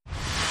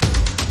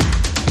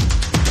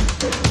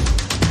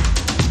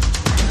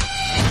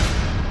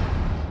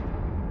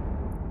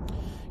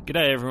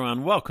G'day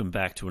everyone, welcome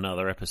back to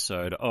another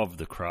episode of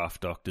The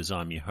Craft Doctors.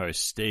 I'm your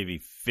host Stevie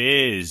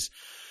Fizz.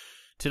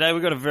 Today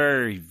we've got a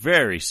very,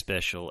 very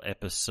special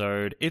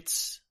episode.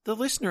 It's the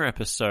listener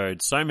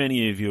episode. So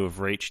many of you have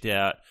reached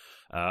out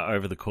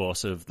over the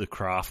course of The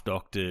Craft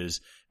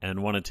Doctors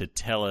and wanted to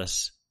tell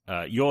us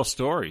your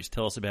stories.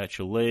 Tell us about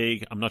your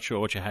league. I'm not sure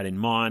what you had in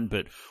mind,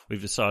 but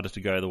we've decided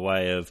to go the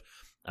way of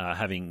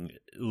having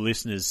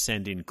listeners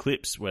send in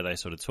clips where they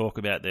sort of talk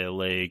about their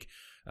league,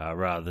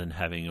 rather than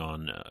having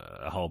on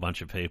a whole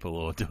bunch of people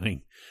or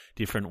doing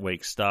different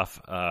week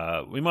stuff.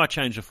 We might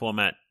change the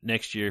format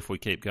next year if we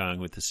keep going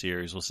with the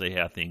series. We'll see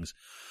how things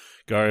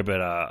go,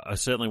 but I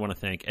certainly want to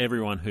thank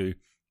everyone who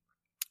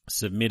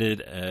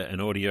submitted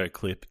an audio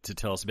clip to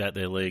tell us about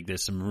their league.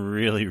 There's some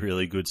really,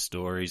 really good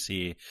stories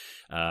here,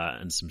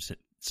 and some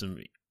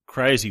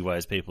crazy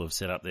ways people have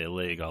set up their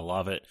league. I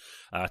love it.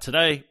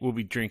 Today we'll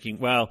be drinking,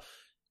 well,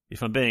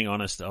 if I'm being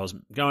honest, I was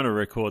going to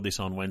record this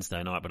on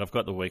Wednesday night, but I've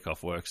got the week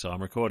off work, so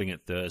I'm recording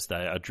it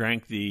Thursday. I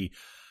drank the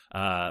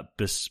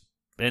Benspoke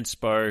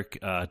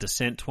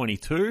Descent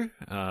 22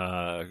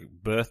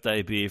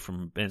 birthday beer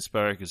from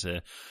Benspoke. It's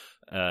a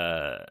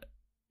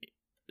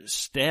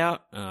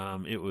stout.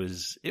 It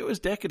was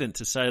decadent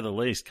to say the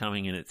least,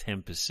 coming in at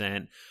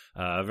 10%.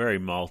 Very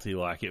malty,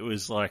 like it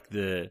was like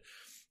the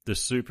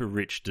super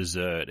rich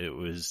dessert.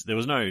 There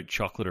was no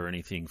chocolate or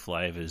anything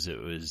flavors.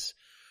 It was.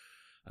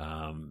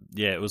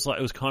 It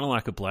was kind of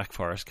like a Black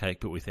Forest cake,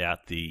 but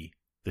without the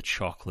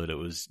chocolate. It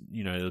was,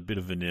 a bit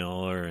of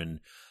vanilla and,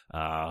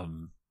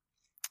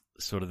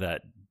 sort of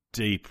that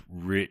deep,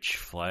 rich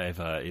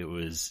flavor. It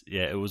was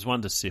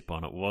one to sip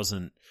on. It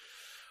wasn't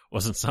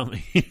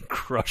something you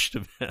crushed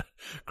a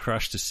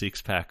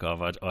six pack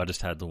of. I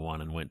just had the one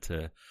and went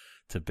to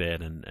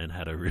bed and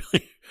had a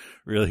really,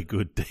 really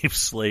good deep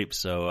sleep.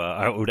 So,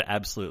 I would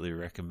absolutely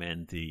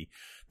recommend the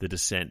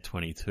Descent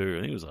 22.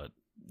 I think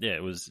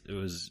it was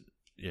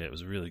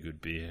a really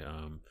good beer.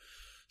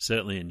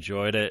 Certainly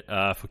enjoyed it.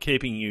 For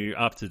keeping you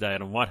up to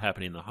date on what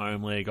happened in the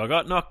home league, I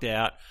got knocked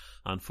out,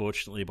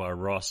 unfortunately, by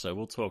Ross, so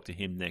we'll talk to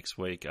him next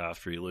week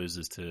after he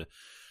loses to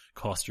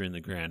Costa in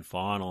the grand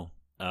final.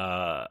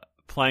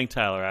 Playing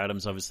Taylor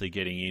Adams, obviously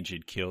getting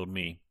injured, killed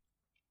me.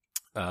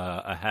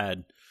 I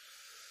had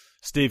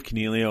Steve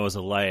Cornelio as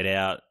a laid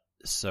out,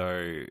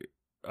 so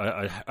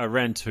I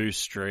ran two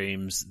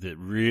streams that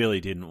really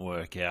didn't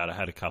work out. I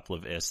had a couple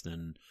of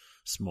Eston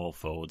small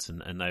forwards,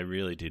 and they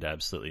really did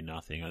absolutely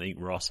nothing. I think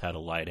Ross had a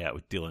laid out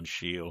with Dylan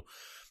Shield,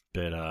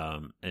 but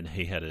and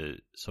he had a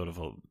sort of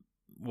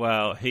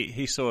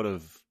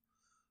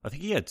I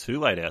think he had two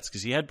laid outs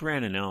because he had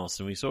Brandon Ellis,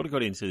 and we sort of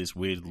got into this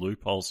weird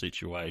loophole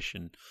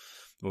situation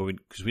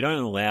because we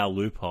don't allow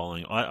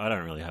loopholing. I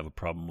don't really have a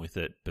problem with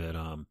it, but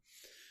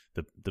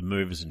the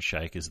movers and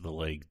shakers of the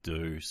league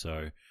do.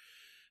 So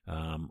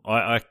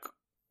I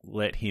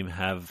let him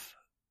have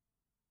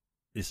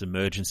this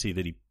emergency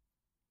that he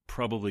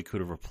probably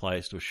could have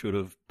replaced or should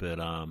have, but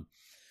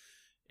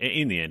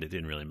in the end it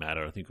didn't really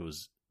matter. I think it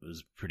was a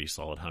pretty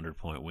solid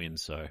 100-point win.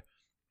 So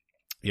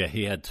yeah,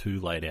 he had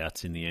two laid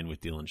outs in the end with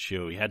Dylan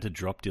Shield. He had to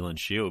drop Dylan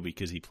Shield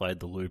because he played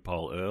the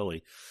loophole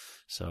early.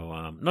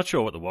 So not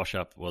sure what the wash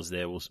up was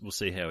there. We'll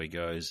see how he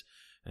goes,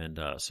 and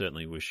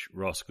certainly wish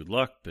Ross good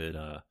luck. But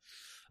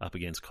up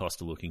against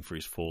Costa, looking for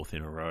his fourth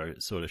in a row,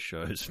 it sort of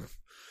shows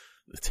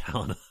the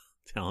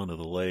talent of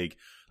the league,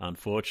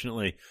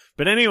 unfortunately.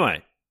 But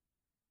anyway,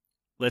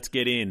 let's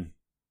get in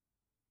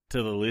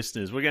to the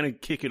listeners. We're going to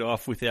kick it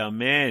off with our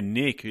man,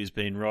 Nick, who's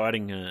been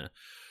writing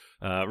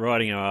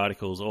our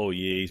articles all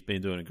year. He's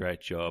been doing a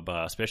great job,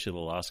 especially the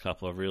last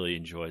couple. I've really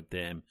enjoyed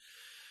them.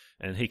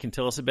 And he can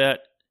tell us about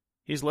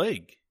his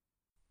league.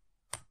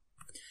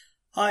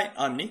 Hi,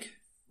 I'm Nick.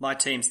 My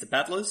team's the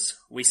Battlers.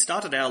 We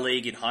started our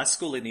league in high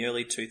school in the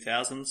early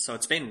 2000s, so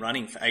it's been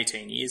running for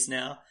 18 years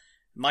now.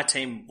 My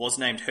team was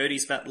named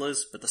Hurdy's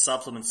Battlers, but the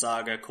supplement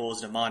saga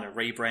caused a minor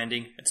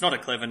rebranding. It's not a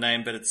clever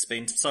name, but it's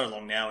been so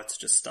long now it's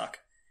just stuck.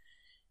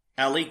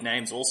 Our league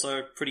name's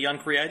also pretty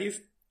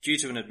uncreative. Due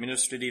to an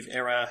administrative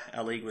error,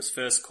 our league was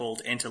first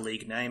called Enter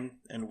League Name,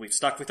 and we've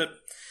stuck with it.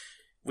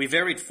 We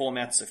varied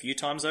formats a few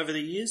times over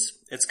the years.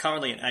 It's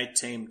currently an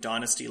 8-team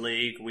dynasty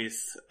league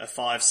with a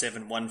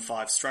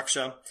 5-7-1-5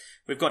 structure.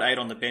 We've got 8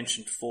 on the bench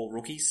and 4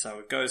 rookies, so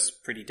it goes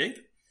pretty deep.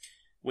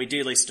 We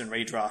delist and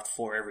redraft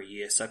 4 every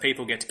year, so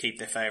people get to keep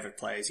their favourite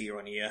players year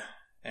on year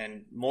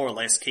and more or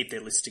less keep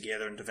their list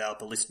together and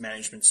develop a list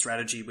management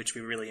strategy, which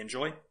we really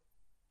enjoy.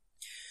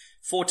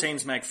 4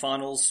 teams make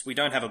finals. We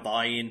don't have a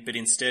buy-in, but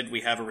instead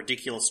we have a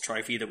ridiculous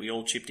trophy that we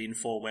all chipped in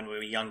for when we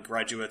were young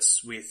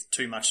graduates with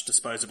too much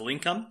disposable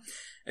income.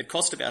 It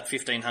cost about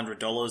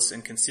 $1,500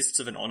 and consists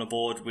of an honour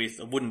board with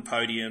a wooden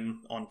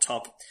podium on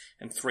top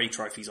and 3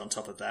 trophies on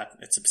top of that.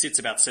 It sits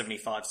about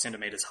 75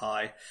 centimetres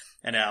high,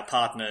 and our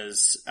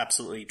partners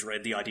absolutely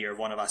dread the idea of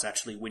one of us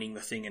actually winning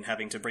the thing and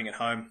having to bring it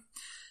home.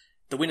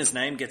 The winner's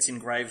name gets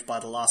engraved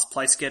by the last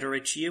place getter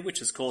each year, which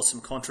has caused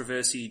some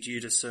controversy due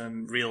to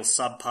some real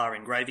subpar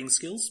engraving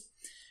skills.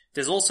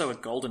 There's also a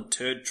Golden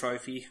Turd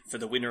trophy for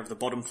the winner of the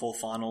bottom 4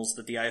 finals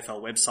that the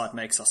AFL website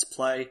makes us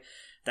play.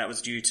 That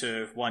was due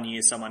to one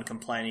year someone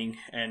complaining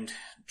and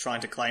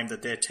trying to claim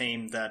that their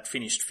team that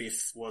finished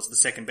 5th was the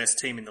second best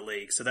team in the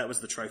league, so that was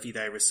the trophy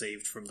they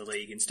received from the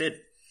league instead.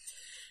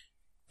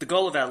 The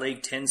goal of our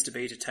league tends to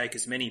be to take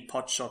as many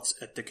pot shots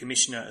at the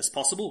commissioner as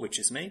possible, which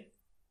is me.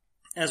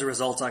 As a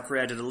result, I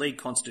created a league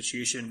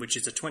constitution, which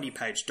is a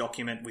 20-page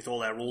document with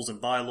all our rules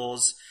and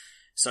bylaws.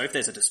 So if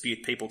there's a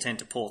dispute, people tend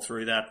to pour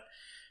through that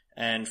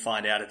and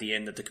find out at the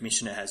end that the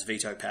commissioner has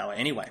veto power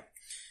anyway.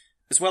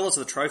 As well as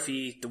the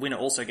trophy, the winner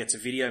also gets a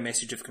video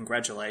message of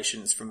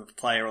congratulations from a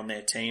player on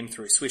their team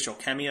through Swish or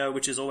Cameo,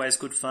 which is always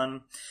good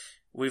fun.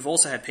 We've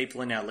also had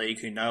people in our league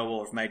who know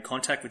or have made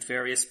contact with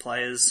various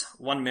players.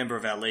 One member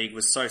of our league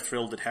was so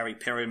thrilled that Harry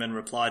Perryman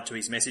replied to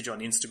his message on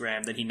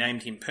Instagram that he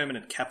named him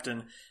permanent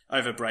captain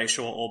over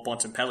Brayshaw or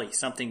Bontempelli,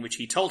 something which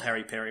he told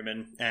Harry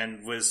Perryman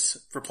and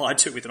was replied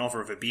to with an offer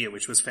of a beer,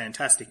 which was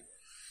fantastic.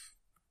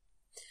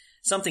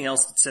 Something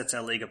else that sets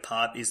our league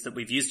apart is that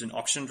we've used an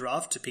auction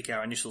draft to pick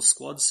our initial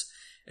squads.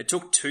 It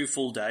took 2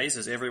 full days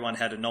as everyone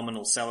had a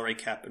nominal salary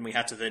cap and we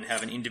had to then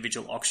have an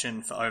individual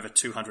auction for over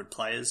 200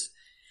 players.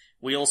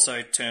 We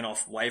also turn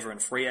off waiver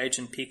and free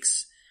agent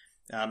picks,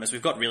 as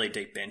we've got really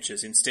deep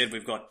benches. Instead,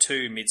 we've got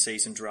 2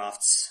 mid-season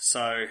drafts.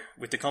 So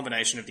with the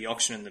combination of the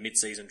auction and the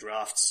mid-season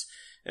drafts,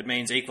 it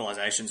means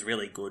equalisation's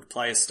really good.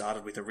 Players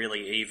started with a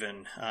really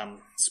even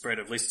spread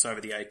of lists over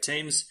the 8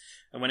 teams,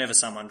 and whenever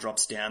someone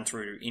drops down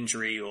through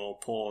injury or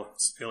poor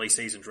early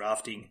season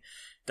drafting,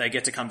 they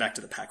get to come back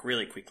to the pack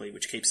really quickly,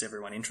 which keeps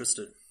everyone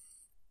interested.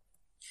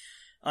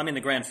 I'm in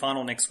the grand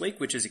final next week,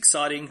 which is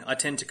exciting. I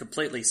tend to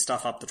completely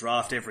stuff up the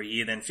draft every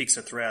year, then fix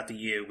it throughout the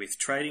year with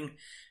trading.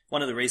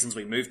 One of the reasons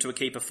we moved to a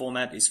keeper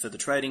format is for the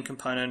trading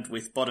component.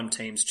 With bottom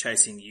teams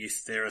chasing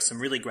youth, there are some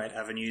really great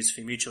avenues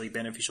for mutually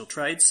beneficial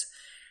trades.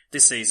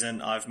 This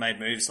season, I've made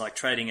moves like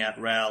trading out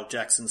Raul,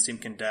 Jackson,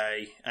 Simkin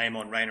Day,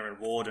 Amon, Rayner and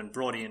Ward, and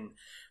brought in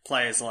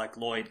players like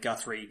Lloyd,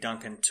 Guthrie,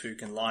 Duncan,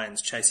 Took and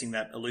Lyons chasing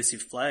that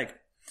elusive flag.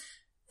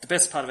 The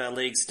best part of our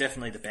league's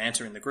definitely the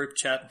banter in the group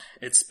chat.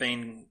 It's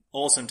been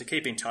awesome to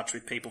keep in touch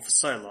with people for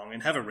so long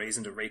and have a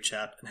reason to reach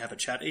out and have a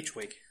chat each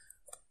week.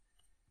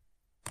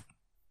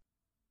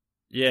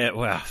 Yeah,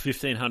 wow,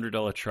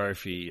 $1,500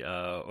 trophy.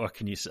 What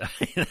can you say?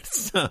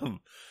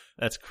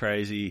 That's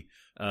crazy.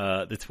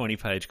 The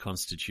 20-page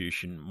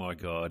constitution, my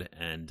God,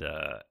 and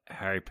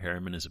Harry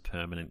Perryman as a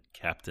permanent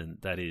captain.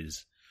 That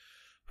is,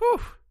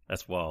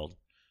 that's wild.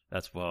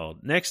 That's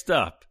wild. Next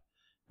up,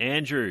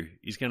 Andrew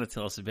is going to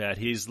tell us about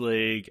his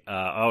league.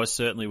 I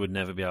certainly would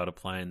never be able to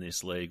play in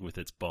this league with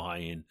its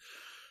buy-in.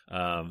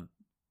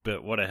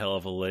 But what a hell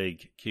of a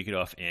league. Kick it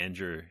off,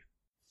 Andrew.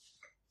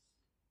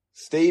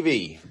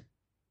 Stevie,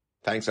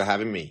 thanks for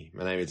having me.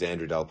 My name is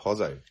Andrew Del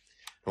Pozzo.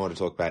 I want to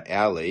talk about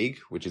our league,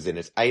 which is in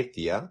its 8th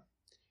year.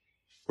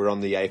 We're on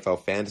the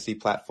AFL Fantasy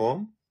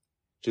platform,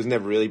 which has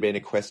never really been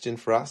a question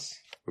for us.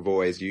 We've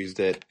always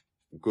used it.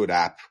 Good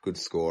app, good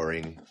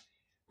scoring.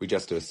 We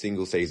just do a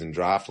single season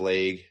draft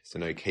league, so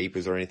no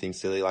keepers or anything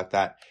silly like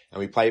that. And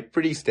we play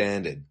pretty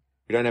standard.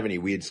 We don't have any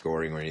weird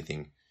scoring or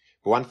anything.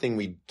 But one thing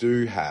we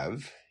do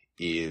have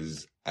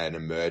is an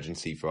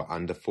emergency for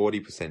under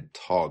 40%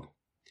 TOG.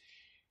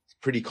 It's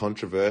pretty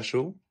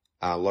controversial.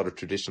 A lot of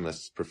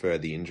traditionalists prefer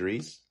the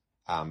injuries,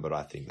 but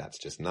I think that's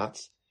just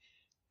nuts.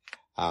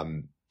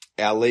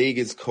 Our league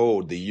is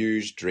called the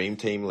Uge Dream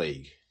Team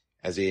League,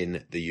 as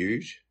in the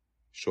Uge,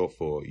 short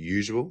for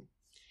usual.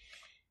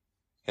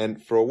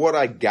 And for what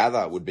I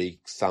gather would be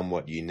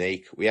somewhat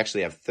unique, we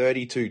actually have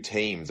 32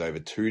 teams over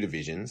 2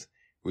 divisions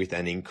with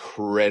an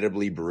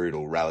incredibly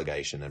brutal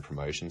relegation and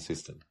promotion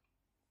system.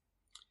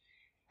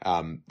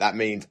 That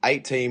means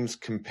 8 teams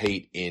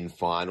compete in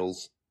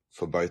finals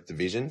for both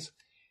divisions.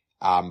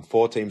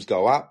 4 teams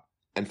go up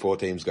and 4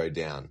 teams go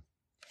down.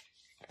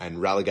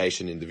 And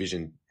relegation in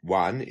Division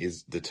 1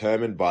 is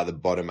determined by the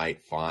bottom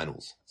 8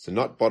 finals. So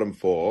not bottom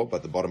 4,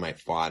 but the bottom 8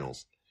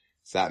 finals.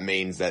 So that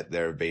means that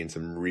there have been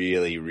some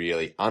really,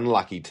 really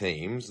unlucky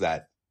teams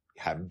that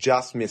have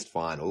just missed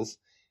finals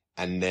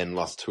and then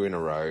lost 2 in a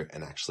row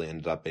and actually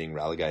ended up being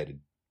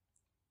relegated.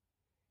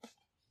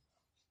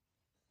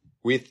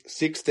 With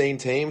 16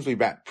 teams, we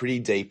bat pretty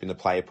deep in the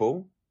player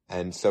pool.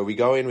 And so we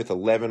go in with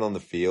 11 on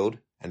the field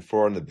and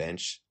 4 on the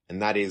bench.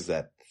 And that is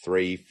at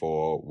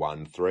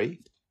 3-4-1-3.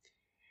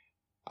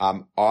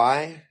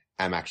 I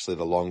am actually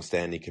the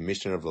long-standing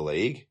commissioner of the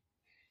league,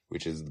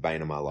 which is the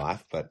bane of my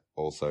life, but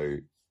also,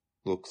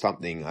 look,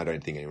 something I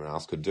don't think anyone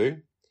else could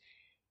do.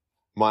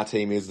 My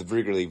team is the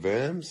Wrigley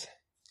Worms,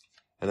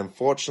 and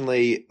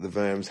unfortunately, the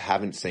Worms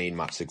haven't seen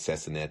much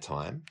success in their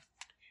time,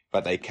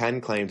 but they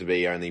can claim to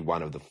be only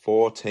one of the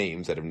 4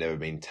 teams that have never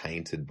been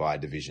tainted by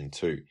Division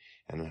 2.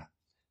 And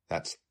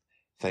that's,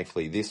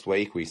 thankfully, this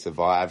week we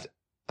survived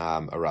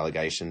a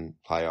relegation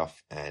playoff,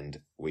 and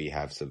we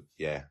have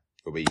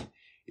we'll be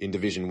in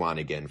Division 1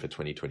 again for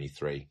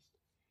 2023.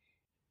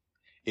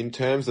 In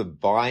terms of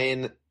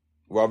buy-in,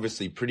 we're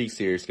obviously pretty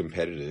serious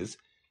competitors.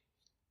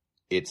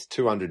 It's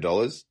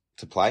 $200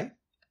 to play.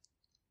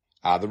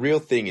 The real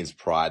thing is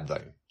pride,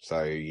 though.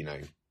 So,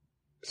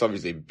 it's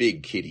obviously a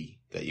big kitty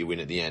that you win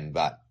at the end,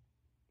 but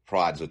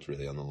pride's what's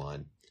really on the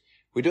line.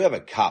 We do have a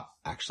cup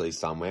actually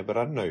somewhere, but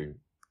I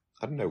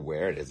don't know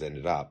where it has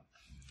ended up.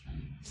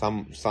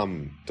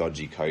 Some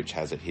dodgy coach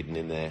has it hidden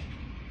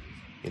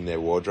in their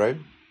wardrobe.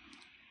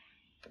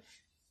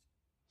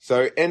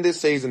 So end of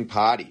season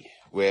party.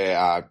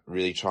 We're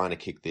really trying to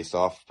kick this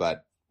off,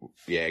 but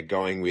yeah,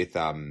 going with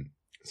some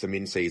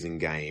in-season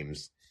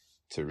games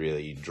to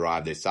really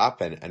drive this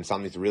up and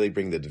something to really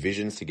bring the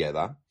divisions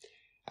together.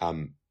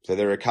 So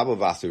there are a couple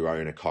of us who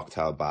own a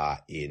cocktail bar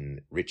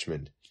in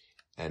Richmond,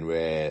 and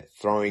we're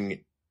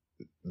throwing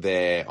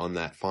there on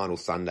that final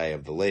Sunday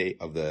of the league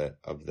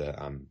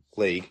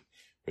league.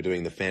 We're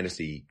doing the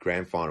fantasy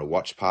grand final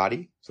watch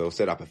party. So we'll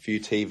set up a few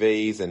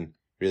TVs and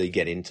really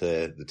get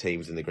into the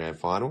teams in the grand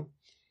final.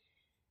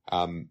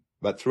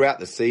 But throughout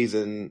the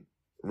season,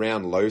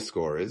 round low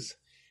scorers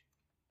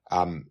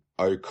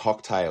owe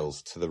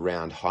cocktails to the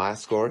round high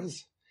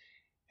scorers.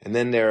 And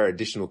then there are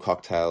additional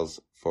cocktails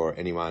for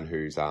anyone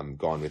who's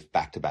gone with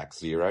back-to-back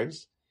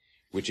zeros,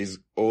 which is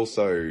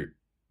also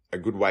a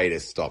good way to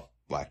stop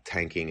like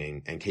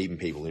tanking and keeping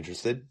people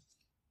interested.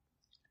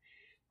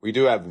 We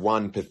do have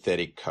one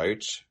pathetic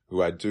coach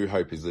who I do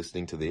hope is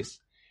listening to this,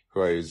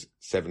 who owes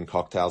 7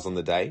 cocktails on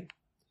the day.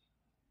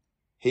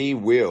 He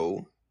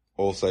will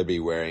also be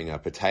wearing a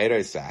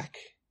potato sack,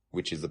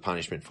 which is the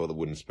punishment for the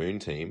wooden spoon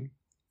team.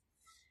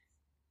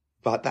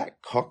 But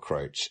that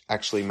cockroach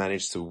actually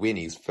managed to win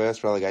his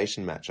first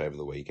relegation match over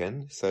the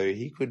weekend, so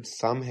he could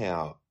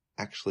somehow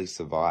actually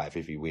survive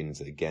if he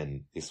wins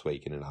again this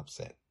week in an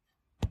upset.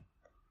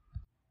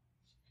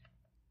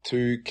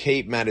 To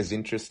keep matters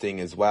interesting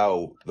as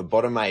well, the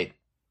bottom 8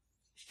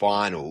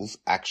 finals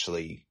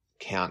actually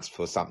counts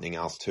for something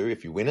else too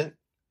if you win it.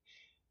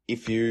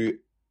 If you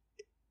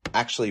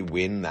actually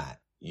win that,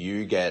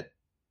 you get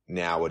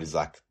now what is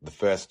like the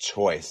first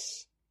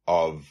choice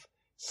of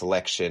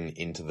selection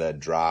into the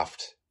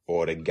draft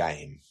order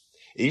game.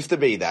 It used to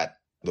be that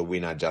the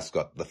winner just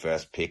got the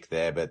first pick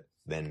there, but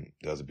then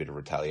there was a bit of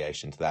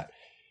retaliation to that.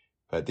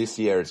 But this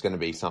year it's going to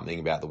be something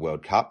about the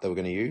World Cup that we're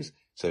going to use.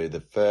 So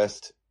the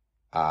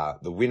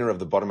winner of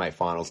the bottom 8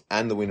 finals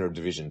and the winner of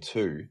Division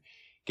 2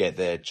 get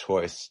their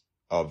choice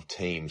of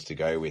teams to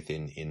go with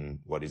in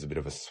what is a bit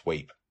of a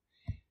sweep.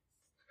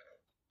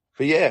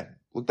 But yeah,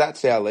 look,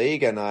 that's our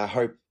league, and I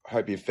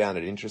hope you found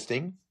it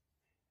interesting.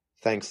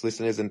 Thanks,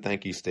 listeners, and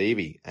thank you,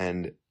 Stevie.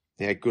 And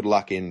yeah, good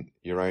luck in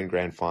your own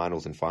grand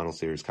finals and final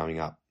series coming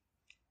up.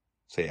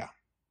 See ya.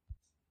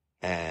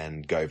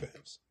 And go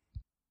Verms.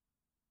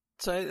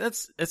 So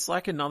it's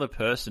like another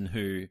person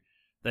who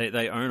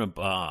they own a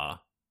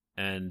bar,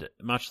 and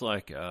much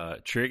like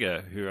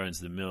Trigger, who owns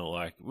the mill,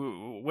 like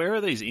where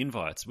are these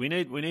invites? We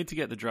need to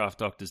get the draft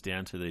doctors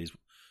down to these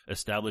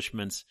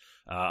establishments.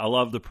 I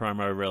love the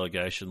promo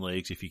relegation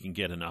leagues. If you can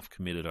get enough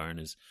committed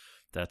owners,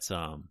 that's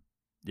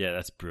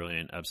that's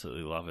brilliant.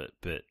 Absolutely love it.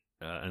 But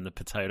and the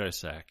potato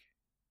sack,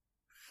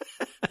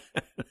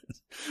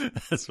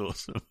 that's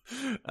awesome.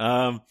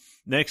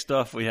 Next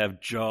off, we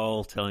have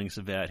Joel telling us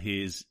about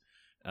his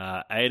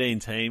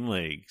 18-team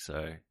league.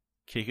 So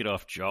kick it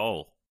off,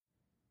 Joel.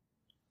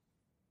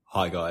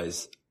 Hi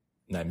guys,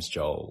 name's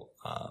Joel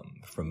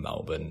from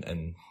Melbourne,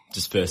 and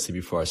just firstly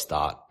before I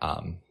start,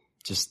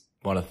 just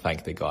want to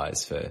thank the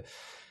guys for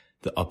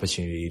the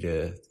opportunity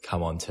to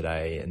come on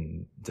today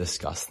and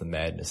discuss the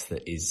madness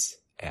that is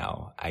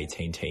our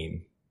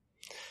 18-team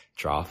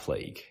draft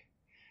league.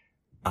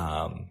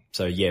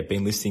 So yeah,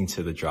 been listening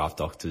to the Draft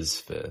Doctors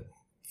for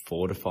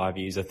 4 to 5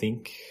 years, I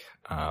think.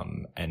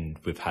 And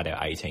we've had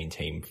our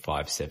 18-team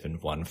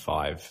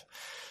 5-7-1-5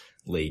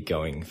 league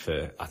going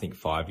for, I think,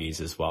 5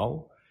 years as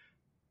well.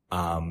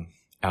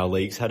 Our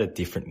league's had a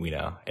different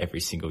winner every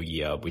single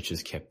year, which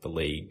has kept the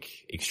league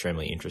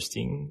extremely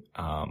interesting.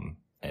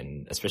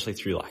 And especially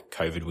through like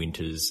COVID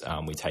winters,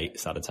 we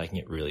started taking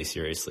it really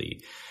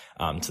seriously,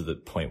 to the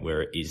point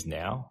where it is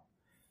now.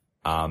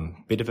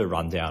 Bit of a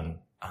rundown,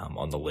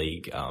 on the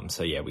league.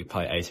 So yeah, we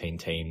play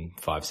 18-team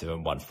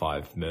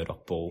 5-7-1-5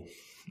 Murdoch ball,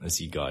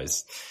 as you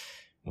guys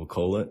will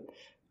call it.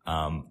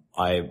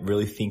 I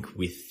really think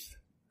with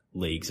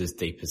leagues as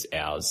deep as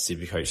ours,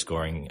 Supercoach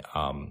scoring,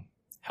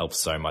 helps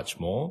so much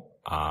more,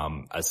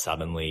 as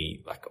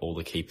suddenly like all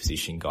the key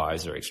position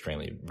guys are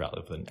extremely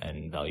relevant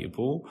and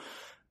valuable.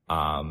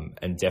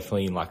 And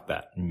definitely in like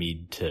that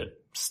mid to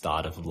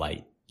start of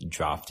late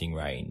drafting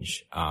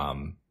range,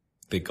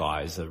 the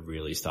guys are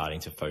really starting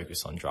to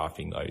focus on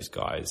drafting those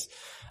guys,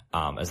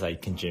 as they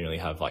can generally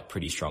have like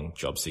pretty strong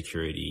job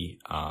security.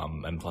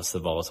 And plus the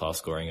volatile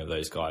scoring of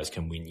those guys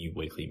can win you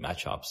weekly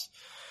matchups.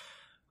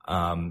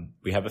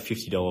 We have a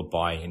 $50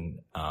 buy-in,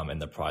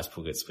 and the prize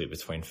pool gets split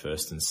between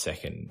first and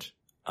second.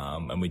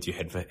 And we do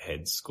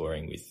head-to-head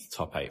scoring with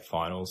top 8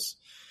 finals.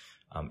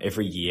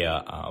 Every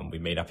year, we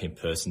meet up in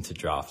person to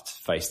draft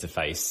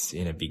face-to-face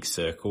in a big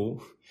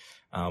circle,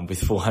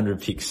 with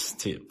 400 picks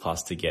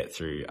plus to get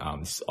through.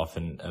 It's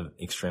often an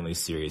extremely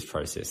serious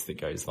process that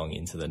goes long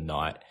into the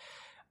night.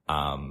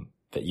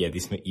 But yeah,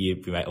 this year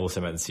we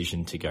also made the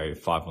decision to go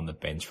 5 on the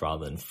bench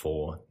rather than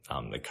 4,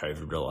 the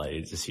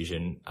COVID-related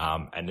decision.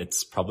 And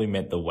it's probably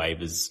meant the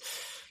waivers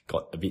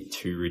got a bit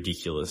too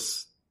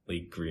ridiculously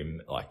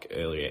grim like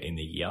earlier in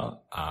the year.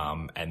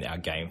 And our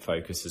game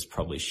focus has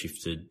probably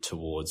shifted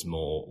towards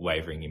more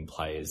wavering in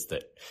players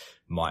that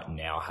might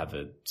now have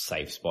a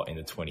safe spot in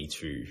the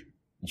 22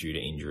 due to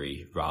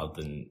injury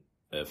rather than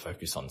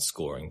focus on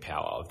scoring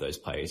power of those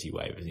players he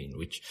wavers in,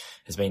 which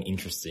has been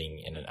interesting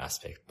in an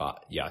aspect.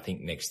 But yeah, I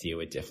think next year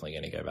we're definitely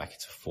going to go back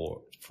to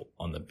four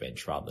on the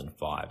bench rather than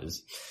 5.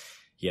 As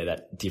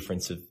that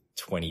difference of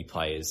 20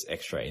 players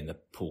extra in the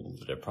pool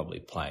that are probably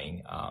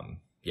playing,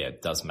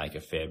 it does make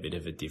a fair bit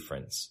of a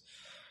difference.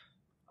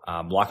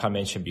 Like I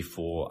mentioned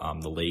before,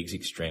 the league's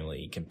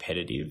extremely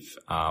competitive,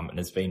 and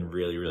it's been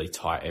really, really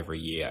tight every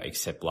year,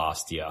 except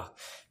last year,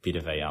 bit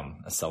of a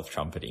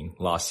self-trumpeting.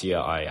 Last year,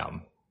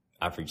 I,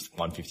 averaged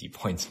 150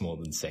 points more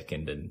than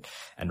second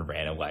and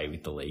ran away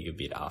with the league a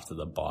bit after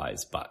the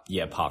buys. But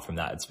yeah, apart from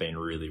that, it's been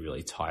really,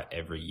 really tight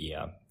every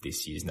year.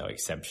 This year's no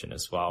exception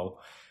as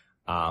well.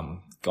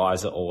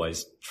 Guys are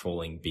always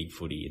trawling Big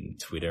Footy in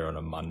Twitter on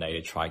a Monday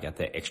to try and get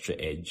their extra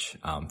edge,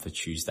 for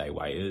Tuesday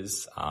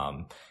waivers.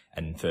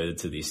 And further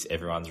to this,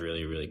 everyone's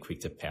really, really quick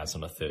to pounce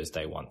on a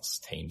Thursday once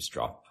teams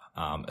drop,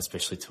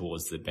 especially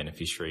towards the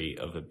beneficiary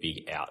of a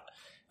big out,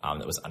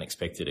 that was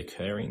unexpected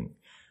occurring.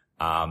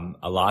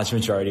 A large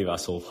majority of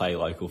us all play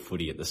local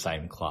footy at the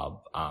same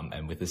club.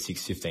 And with the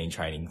 6:15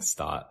 training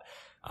start,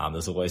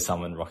 there's always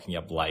someone rocking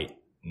up late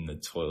in the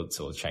toilets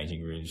or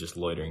changing rooms, just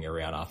loitering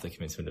around after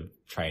commencement of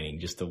training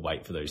just to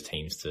wait for those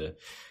teams to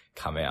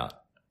come out.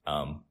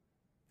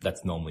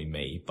 That's normally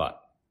me, but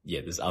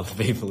yeah, there's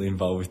other people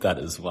involved with that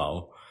as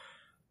well.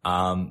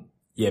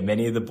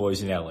 Many of the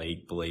boys in our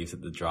league believe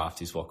that the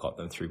draft is what got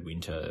them through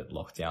winter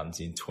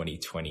lockdowns in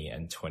 2020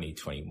 and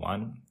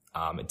 2021.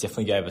 It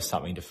definitely gave us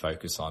something to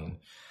focus on,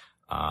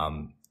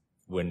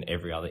 when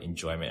every other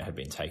enjoyment had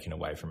been taken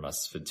away from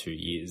us for 2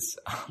 years.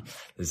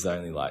 There's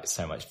only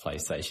so much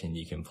PlayStation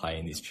you can play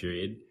in this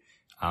period.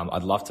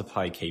 I'd love to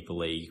play Keeper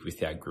League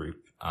with our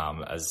group,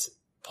 as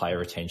player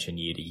retention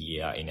year to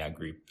year in our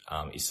group,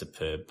 is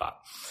superb, but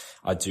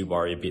I do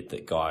worry a bit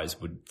that guys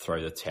would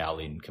throw the towel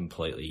in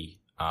completely,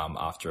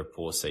 after a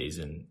poor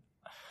season.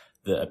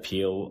 The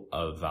appeal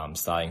of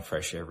starting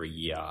fresh every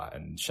year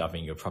and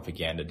shoving your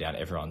propaganda down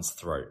everyone's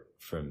throat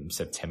from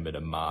September to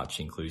March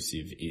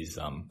inclusive is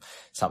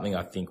something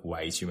I think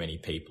way too many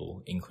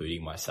people,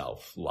 including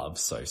myself, love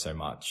so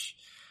much.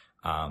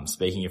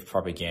 Speaking of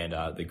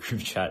propaganda, the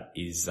group chat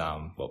is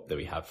that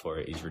we have for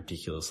it is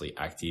ridiculously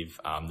active.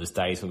 There's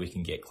days where we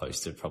can get close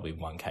to probably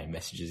 1K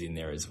messages in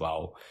there as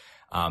well.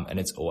 And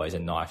it's always a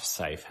nice,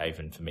 safe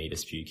haven for me to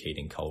spew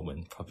Keaton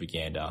Coleman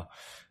propaganda,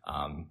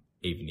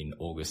 even in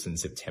August and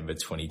September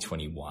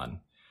 2021.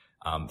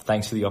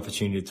 Thanks for the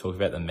opportunity to talk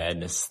about the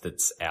madness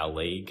that's our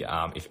league.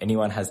 If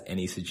anyone has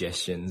any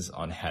suggestions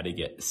on how to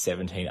get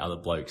 17 other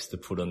blokes to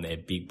put on their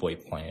big boy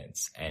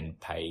plants and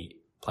play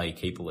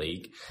Keeper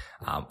League,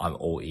 I'm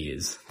all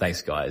ears.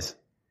 Thanks, guys.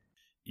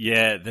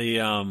 Yeah,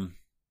 the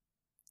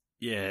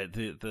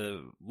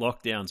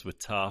lockdowns were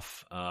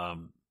tough.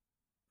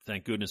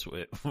 Thank goodness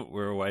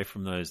we're away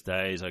from those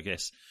days. I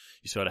guess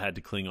you sort of had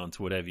to cling on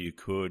to whatever you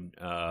could.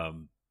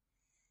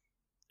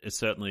 It's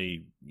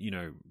certainly,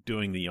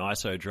 doing the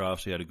ISO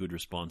drafts, we had a good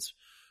response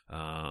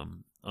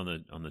on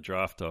the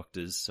draft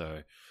doctors.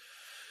 So,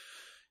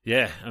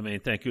 yeah, I mean,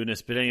 thank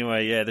goodness. But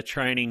anyway, yeah, the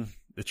training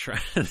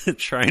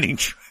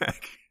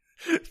track,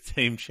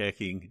 team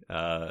checking,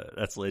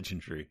 that's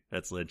legendary.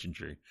 That's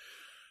legendary.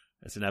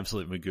 That's an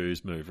absolute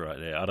Magoo's move right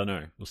there. I don't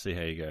know. We'll see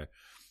how you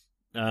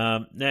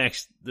go.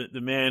 Next,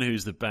 the man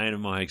who's the bane of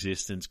my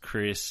existence,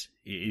 Chris.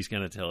 He's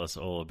going to tell us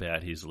all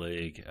about his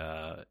league.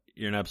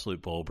 You're an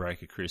absolute ball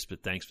breaker, Chris,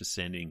 but thanks for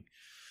sending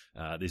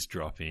this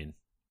drop in.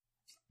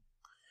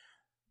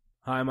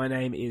 Hi, my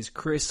name is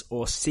Chris,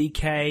 or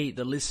CK.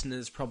 The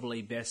listeners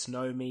probably best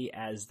know me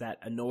as that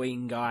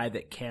annoying guy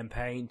that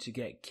campaigned to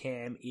get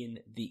Cam in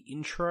the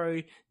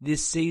intro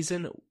this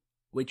season,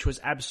 which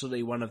was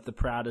absolutely one of the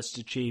proudest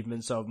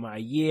achievements of my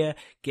year,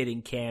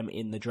 getting Cam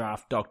in the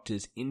Draft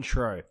Doctors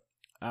intro.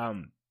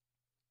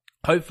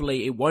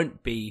 Hopefully it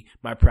won't be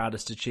my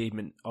proudest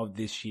achievement of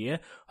this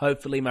year.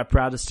 Hopefully my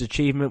proudest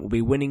achievement will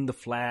be winning the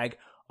flag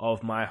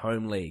of my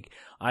home league.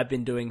 I've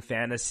been doing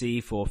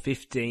fantasy for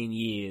 15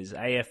 years.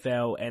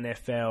 AFL,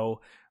 NFL,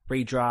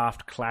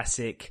 Redraft,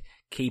 Classic,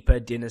 Keeper,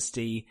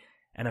 Dynasty,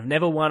 and I've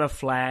never won a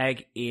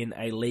flag in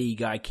a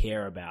league I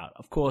care about.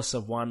 Of course,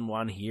 I've won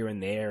one here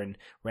and there and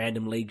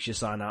random leagues you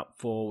sign up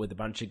for with a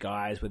bunch of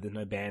guys where there's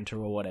no banter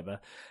or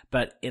whatever.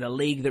 But in a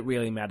league that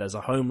really matters,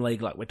 a home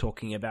league like we're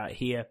talking about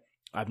here,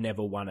 I've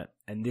never won it.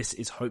 And this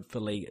is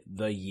hopefully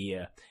the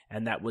year.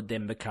 And that would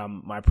then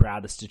become my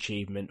proudest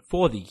achievement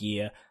for the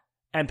year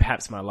and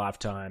perhaps my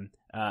lifetime,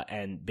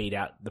 and beat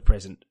out the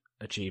present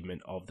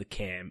achievement of the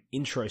Cam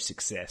intro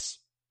success.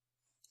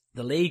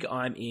 The league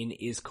I'm in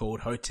is called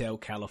Hotel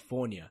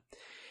California.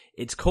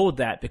 It's called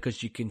that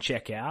because you can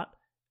check out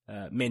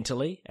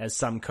mentally, as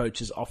some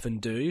coaches often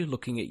do,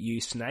 looking at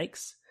you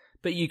snakes,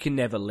 but you can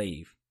never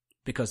leave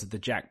because of the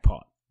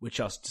jackpot,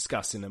 which I'll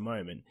discuss in a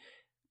moment.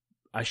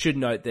 I should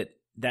note that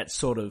that's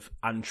sort of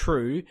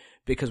untrue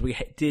because we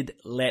did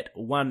let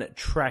one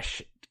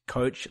trash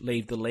coach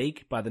leave the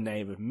league by the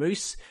name of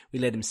Moose. We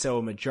let him sell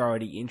a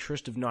majority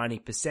interest of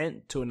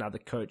 90% to another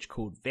coach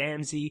called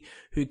Vamsey,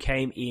 who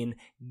came in,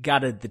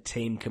 gutted the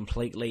team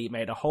completely,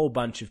 made a whole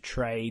bunch of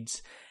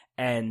trades,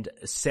 and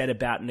set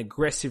about an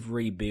aggressive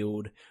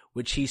rebuild,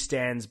 which he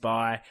stands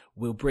by,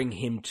 will bring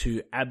him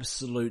to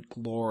absolute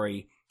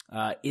glory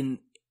in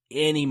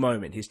any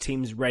moment. His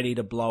team's ready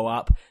to blow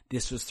up.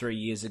 This was 3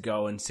 years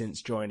ago, and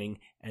since joining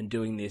and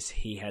doing this,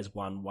 he has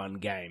won one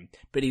game.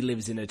 But he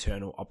lives in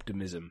eternal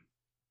optimism.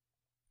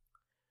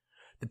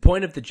 The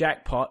point of the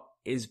jackpot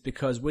is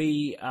because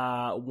we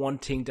are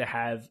wanting to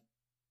have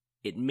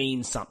it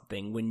mean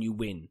something when you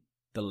win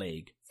the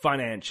league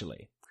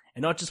financially.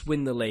 And not just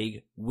win the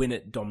league, win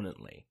it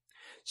dominantly.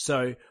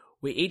 So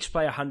we each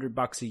play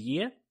 $100 a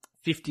year.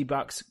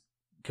 $50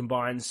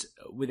 combines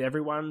with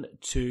everyone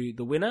to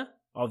the winner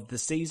of the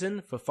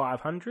season for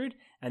 500,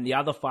 and the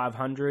other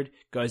 500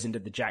 goes into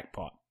the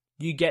jackpot.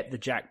 You get the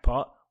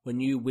jackpot when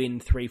you win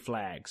 3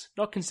 flags.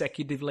 Not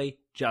consecutively,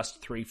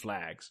 just 3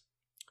 flags.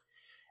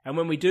 And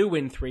when we do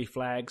win 3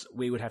 flags,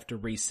 we would have to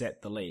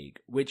reset the league,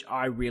 which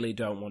I really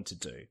don't want to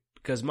do.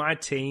 Because my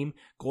team,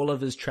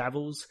 Gulliver's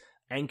Travels,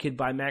 anchored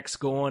by Max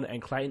Gawn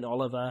and Clayton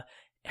Oliver,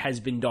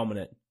 has been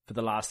dominant for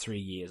the last 3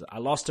 years. I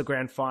lost a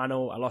grand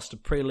final, I lost a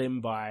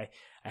prelim by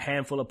a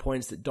handful of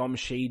points that Dom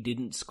Shee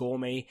didn't score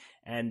me,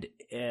 and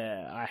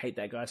I hate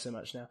that guy so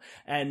much now.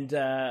 And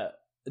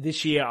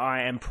this year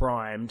I am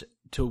primed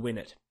to win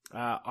it.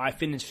 I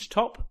finished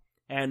top,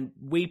 and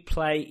we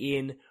play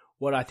in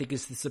what I think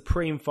is the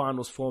supreme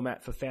finals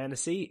format for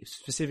fantasy,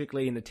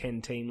 specifically in the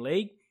 10-team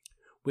league,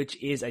 which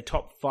is a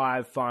top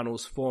 5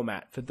 finals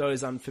format. For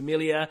those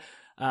unfamiliar,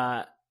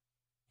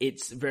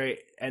 it's very,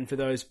 and for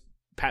those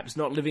perhaps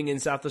not living in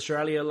South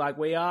Australia like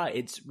we are,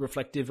 it's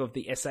reflective of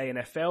the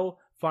SANFL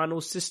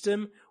finals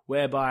system,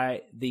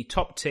 whereby the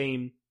top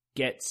team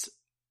gets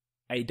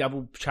a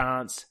double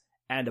chance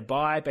and a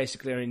bye.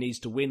 Basically only needs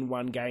to win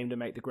one game to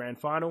make the grand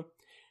final.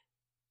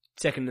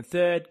 Second and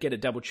third get a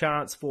double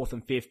chance. Fourth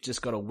and fifth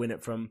just got to win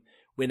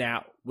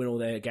all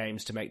their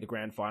games to make the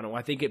grand final.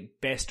 I think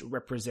it best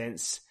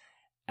represents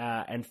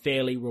and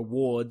fairly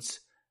rewards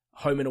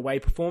home and away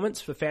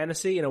performance for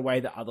fantasy in a way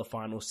that other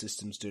final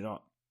systems do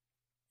not.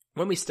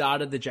 When we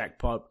started the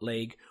Jackpot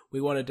League, we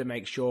wanted to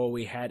make sure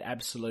we had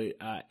absolute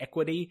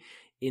equity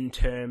in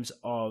terms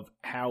of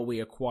how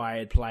we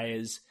acquired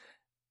players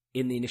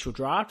in the initial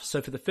draft.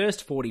 So for the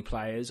first 40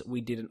 players,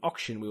 we did an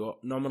auction. We were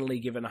nominally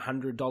given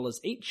 $100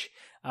 each,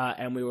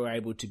 and we were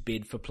able to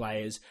bid for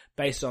players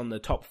based on the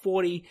top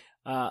 40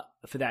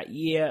 for that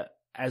year,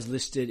 as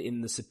listed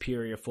in the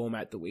superior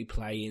format that we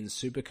play in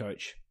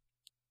Supercoach.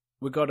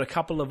 We've got a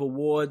couple of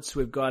awards.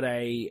 We've got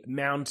a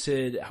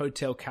mounted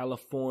Hotel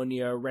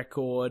California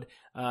record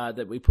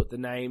that we put the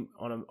name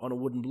on a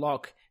wooden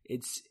block.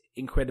 It's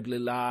incredibly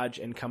large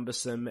and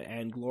cumbersome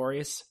and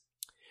glorious.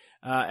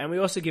 And we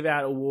also give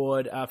out an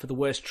award for the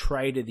worst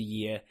trade of the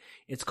year.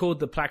 It's called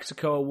the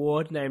Plaxico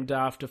Award, named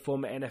after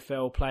former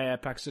NFL player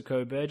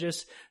Plaxico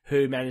Burgess,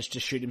 who managed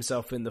to shoot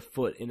himself in the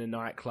foot in a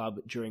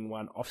nightclub during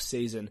one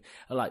off-season,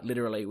 like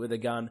literally with a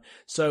gun.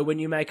 So when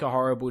you make a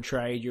horrible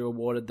trade, you're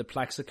awarded the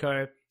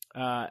Plaxico.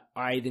 I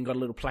then got a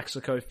little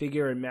Plaxico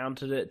figure and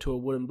mounted it to a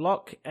wooden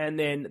block, and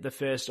then the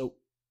first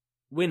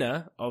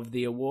winner of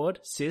the award,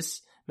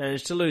 Sis,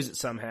 managed to lose it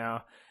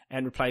somehow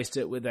and replaced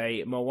it with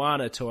a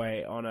Moana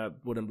toy on a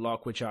wooden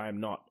block, which I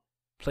am not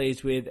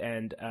pleased with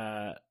and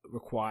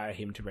require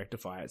him to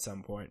rectify at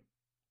some point.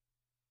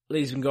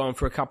 League's been going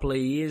for a couple of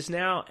years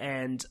now,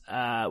 and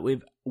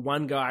with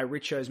one guy,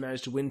 Richo's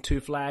managed to win 2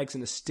 flags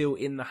and is still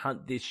in the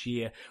hunt this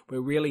year.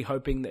 We're really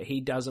hoping that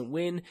he doesn't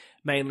win,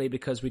 mainly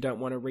because we don't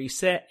want to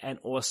reset, and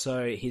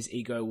also his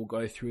ego will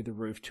go through the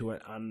roof to an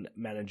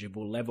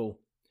unmanageable level.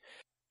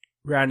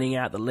 Rounding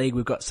out the league,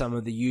 we've got some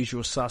of the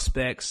usual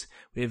suspects.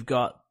 We've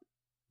got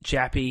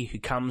Chappie, who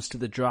comes to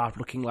the draft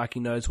looking like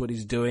he knows what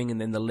he's doing, and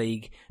then the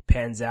league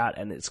pans out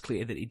and it's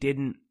clear that he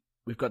didn't.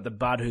 We've got the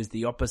Bud, who's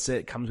the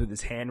opposite, comes with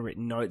his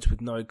handwritten notes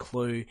with no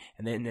clue,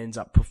 and then ends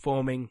up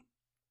performing.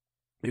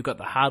 We've got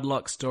the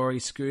Hardlock story,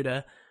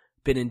 Scooter.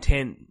 I've been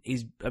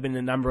in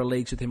a number of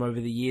leagues with him over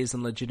the years,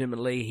 and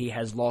legitimately he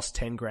has lost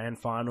 10 grand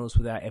finals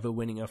without ever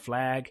winning a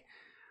flag.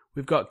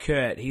 We've got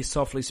Kurt. He's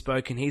softly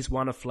spoken. He's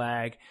won a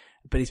flag,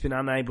 but he's been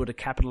unable to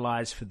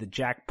capitalize for the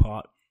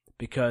jackpot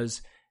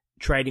because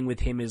trading with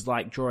him is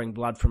like drawing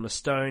blood from a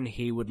stone.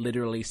 He would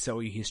literally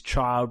sell you his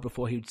child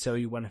before he would sell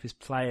you one of his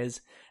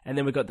players. And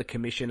then we've got the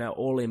commissioner,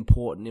 all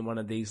important in one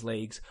of these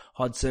leagues.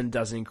 Hodson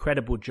does an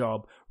incredible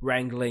job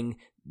wrangling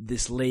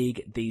this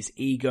league, these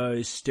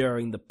egos,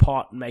 stirring the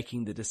pot,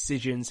 making the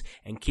decisions,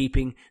 and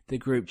keeping the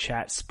group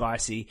chat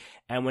spicy.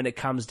 And when it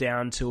comes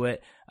down to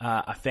it,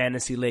 a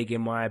fantasy league,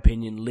 in my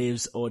opinion,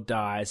 lives or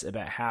dies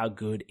about how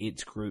good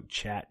its group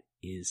chat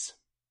is.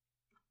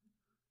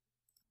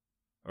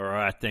 All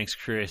right, thanks,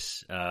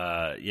 Chris.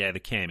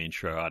 The Cam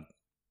intro,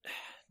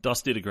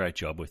 Dos did a great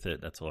job with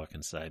it. That's all I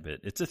can say.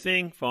 But it's a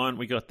thing. Fine,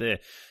 we got there.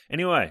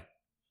 Anyway,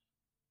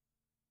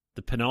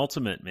 the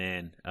penultimate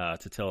man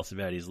to tell us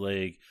about his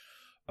league.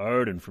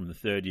 Odin from the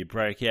Third Year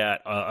Breakout.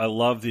 I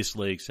love this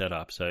league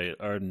setup, so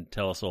Odin,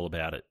 tell us all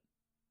about it.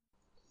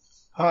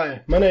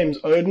 Hi, my name's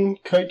Odin,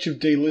 coach of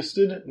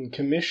Delisted and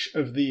commish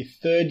of the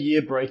Third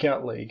Year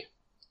Breakout League.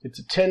 It's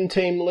a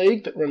 10-team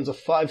league that runs a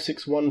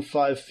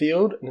 5-6-1-5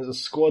 field and has a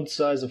squad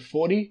size of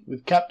 40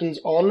 with captains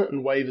on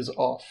and waivers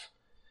off.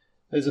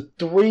 There's a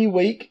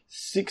 3-week,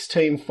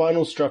 6-team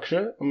final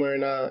structure and we're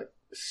in our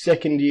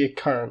second year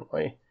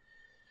currently.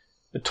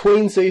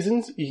 Between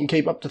seasons, you can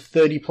keep up to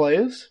 30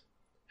 players.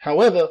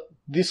 However,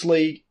 this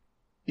league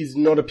is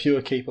not a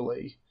pure keeper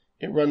league.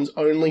 It runs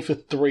only for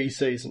 3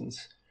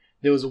 seasons.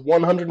 There was a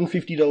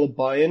 $150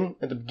 buy-in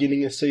at the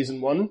beginning of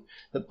Season 1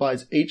 that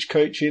buys each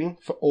coach in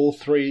for all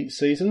 3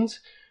 seasons,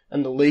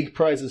 and the league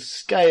prizes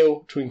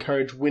scale to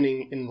encourage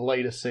winning in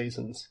later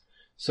seasons.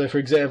 So, for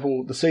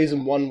example, the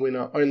Season 1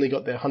 winner only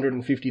got their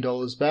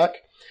 $150 back,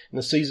 and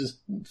the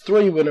Season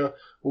 3 winner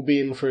will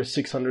be in for a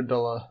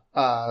 $600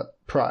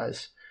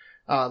 prize,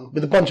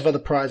 with a bunch of other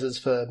prizes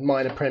for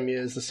minor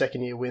premiers, the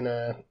second-year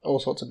winner, all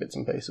sorts of bits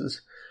and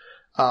pieces.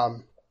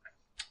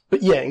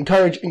 But yeah,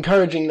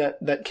 encouraging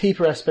that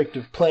keeper aspect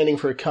of planning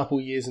for a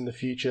couple years in the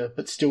future,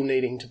 but still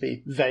needing to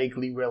be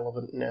vaguely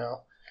relevant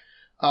now.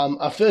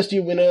 Our first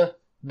year winner,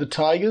 the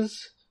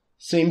Tigers,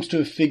 seems to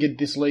have figured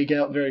this league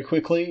out very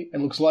quickly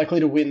and looks likely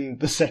to win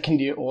the second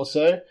year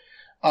also.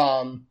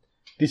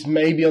 This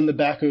may be on the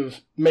back of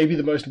maybe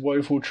the most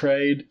woeful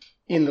trade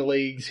in the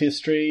league's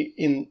history.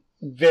 In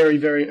very,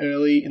 very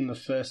early in the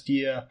first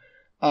year,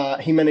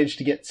 he managed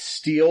to get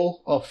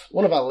Steele off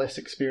one of our less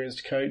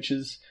experienced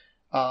coaches,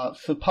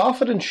 for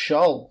Parfitt and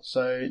Scholl,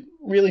 so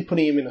really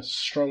putting him in a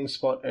strong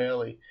spot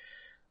early.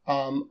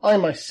 I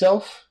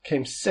myself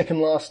came second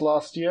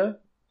last year,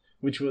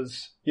 which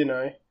was,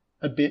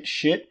 a bit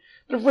shit,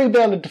 but I've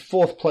rebounded to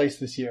 4th place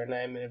this year, and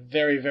I'm in a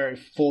very, very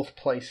 4th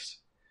place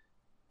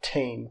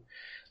team.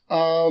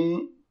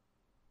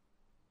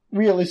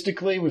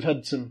 Realistically, we've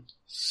had some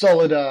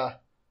solid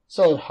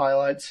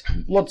highlights,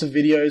 lots of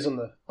videos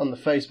on the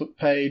Facebook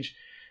page,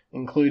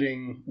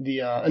 including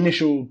the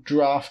initial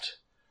draft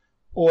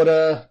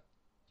order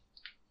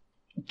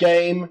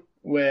game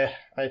where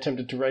I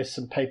attempted to race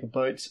some paper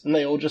boats and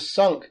they all just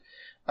sunk.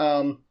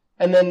 And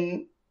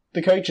then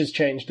the coaches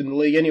changed in the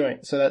league anyway,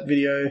 so that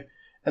video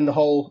and the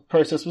whole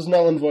process was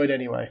null and void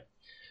anyway.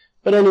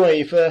 But anyway,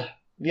 if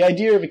the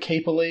idea of a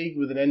keeper league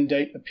with an end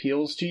date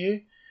appeals to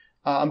you,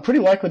 I'm pretty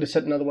likely to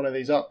set another one of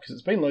these up because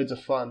it's been loads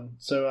of fun.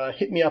 So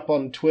hit me up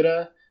on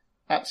Twitter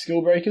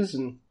 @Skillbreakers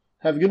and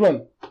have a good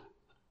one.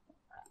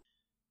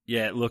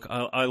 Yeah, look,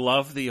 I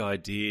love the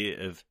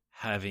idea of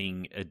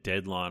having a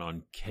deadline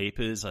on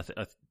keepers. I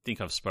think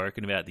I've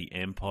spoken about the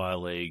Empire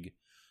League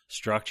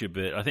structure,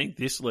 but I think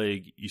this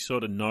league, you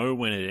sort of know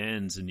when it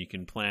ends and you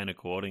can plan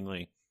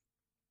accordingly.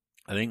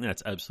 I think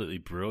that's absolutely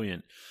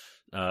brilliant.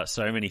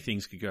 So many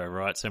things could go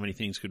right, so many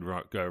things could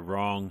go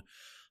wrong.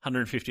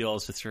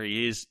 $150 for 3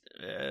 years,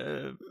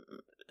 I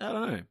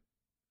don't know.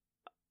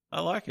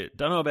 I like it.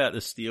 Don't know about the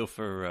Steele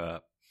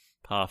for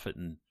Parfitt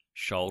and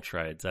Scholl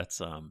trades.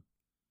 That's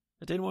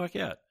it didn't work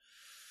out.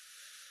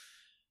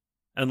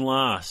 And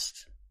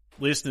last,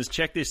 listeners,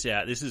 check this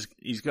out.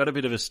 He's got a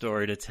bit of a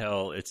story to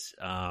tell. It's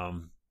a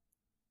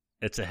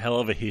hell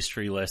of a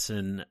history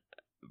lesson.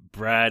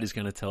 Brad is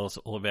going to tell us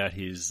all about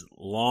his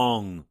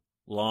long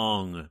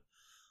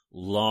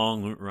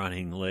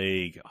running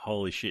league.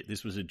 Holy shit,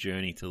 this was a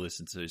journey to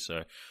listen to.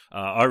 So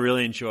I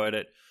really enjoyed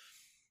it.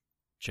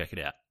 Check it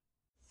out.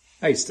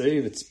 Hey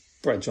Steve, it's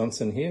Brad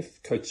Johnson here,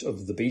 coach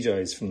of the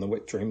BJs from the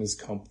Wet Dreamers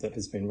comp that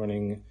has been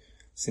running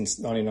since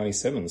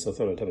 1997. So I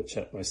thought I'd have a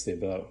chat mostly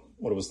about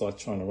what it was like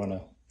trying to run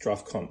a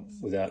draft comp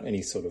without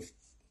any sort of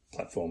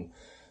platform.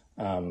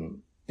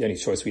 The only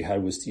choice we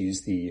had was to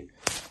use the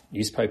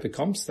newspaper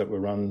comps that were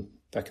run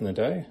back in the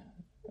day.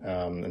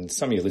 And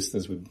some of your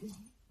listeners would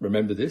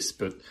remember this,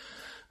 but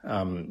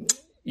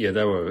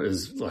they were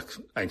as like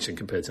ancient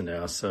compared to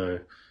now. So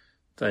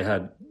they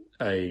had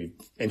a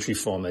entry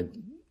form they'd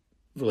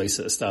release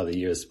at the start of the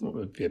year. It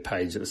would be a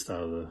page at the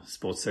start of the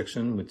sports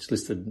section, which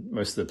listed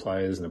most of the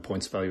players and a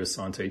points value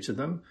assigned to each of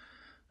them.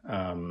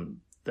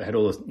 They had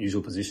all the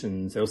usual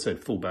positions. They also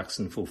had full backs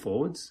and full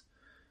forwards.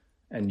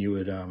 And you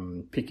would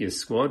pick your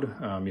squad.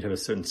 You'd have a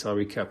certain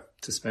salary cap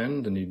to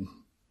spend, and you'd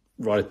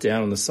write it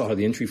down on the side of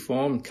the entry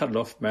form, cut it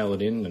off, mail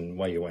it in, and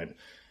away you went.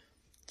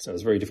 So it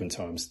was very different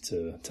times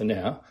to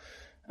now.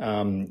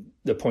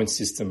 The point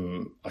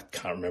system, I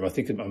can't remember. I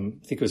think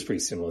it was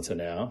pretty similar to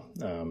now.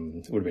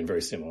 It would have been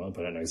very similar,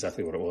 but I don't know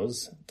exactly what it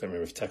was. Don't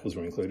remember if tackles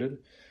were included.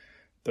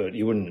 But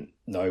you wouldn't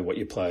know what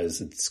your players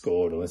had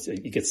scored unless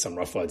you get some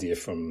rough idea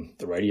from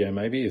the radio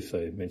maybe if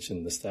they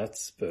mentioned the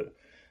stats. But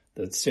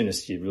the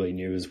soonest you really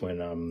knew is when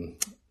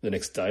the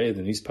next day,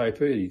 the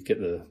newspaper, you'd get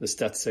the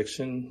stats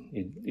section.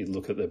 You'd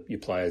look at your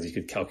players. You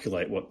could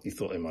calculate what you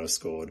thought they might have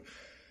scored.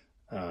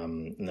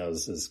 And that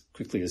was as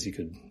quickly as you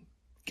could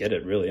get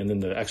it, really. And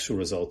then the actual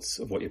results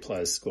of what your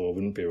players score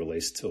wouldn't be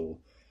released till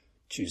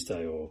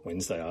Tuesday or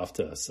Wednesday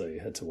after, so you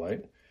had to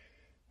wait.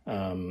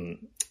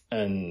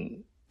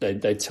 And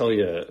they tell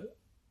you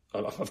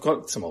I've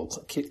got some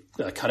old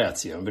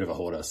cutouts here. I'm a bit of a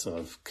hoarder, so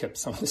I've kept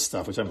some of this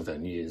stuff, which I haven't looked at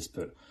in years,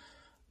 but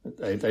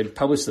they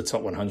publish the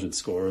top 100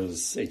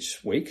 scorers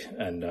each week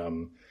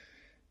and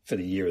for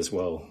the year as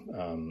well.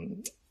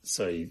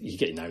 So you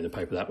get your name in the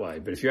paper that way.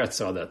 But if you're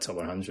outside that top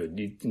 100,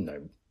 you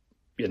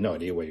had no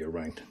idea where you're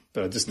ranked.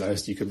 But I just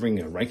noticed you could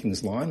ring a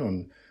rankings line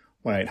on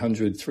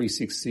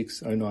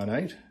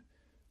 1-800-366-098.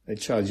 They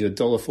charge you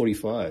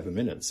 $1.45 a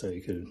minute, so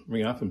you could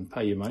ring up and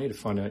pay your money to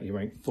find out you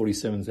ranked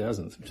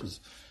 47,000th, which is,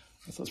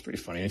 I thought was pretty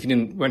funny. And if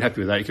you weren't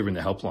happy with that, you could ring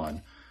the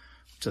helpline,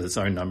 which has its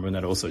own number, and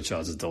that also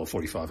charges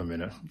 $1.45 a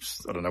minute.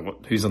 I don't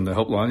know who's on the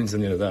helpline is in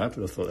the end of that,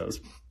 but I thought that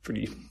was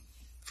pretty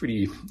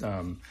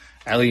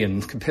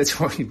alien compared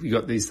to what we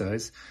got these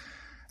days.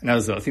 And that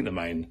was, I think,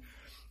 one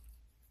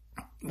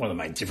of the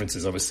main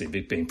differences, obviously,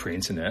 being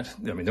pre-internet.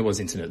 I mean, there was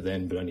internet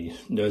then, but only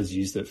nerds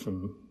used it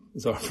from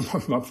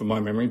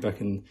my memory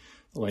back in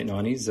the late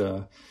 90s,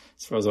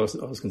 as far as I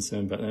was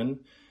concerned back then.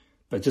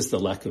 But just the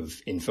lack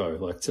of info.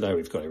 Like today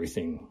we've got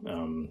everything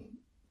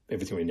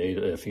we need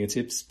at our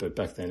fingertips. But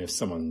back then, if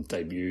someone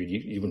debuted,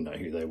 you wouldn't know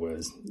who they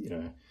were.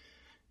 You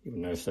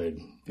wouldn't know if they'd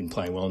been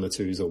playing well in the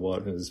twos or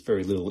what. There's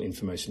very little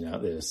information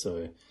out there.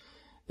 So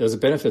there was a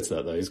benefit to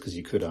that, though, because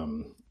you could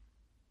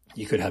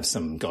have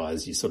some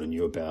guys you sort of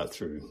knew about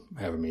through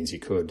however means you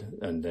could,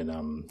 and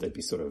then they'd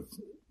be sort of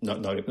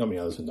not many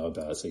others would know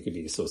about it, so you could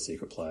be sort of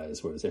secret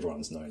players, whereas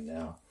everyone's known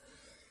now.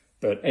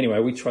 But anyway,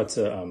 we tried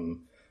to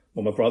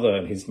my brother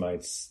and his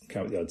mates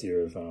came up with the idea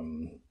of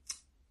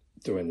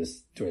doing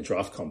a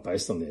draft comp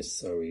based on this.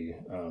 So we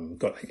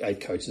got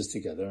 8 coaches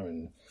together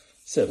and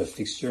set up a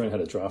fixture and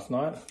had a draft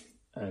night.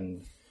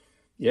 And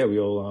yeah, we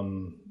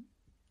all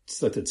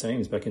selected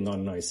teams back in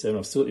 1997.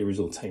 I've still got the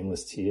original team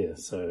list here.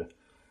 So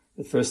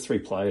the first 3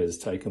 players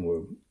taken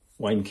were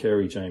Wayne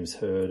Carey, James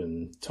Hird,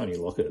 and Tony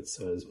Lockett.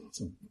 So there's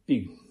some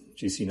big,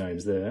 juicy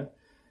names there.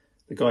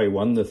 The guy who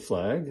won the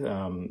flag,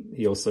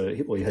 he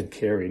had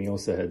Carey, and he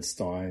also had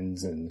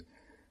Steins and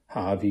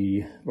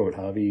Robert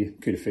Harvey,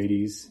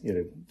 Koutafidis,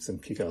 some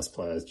kick-ass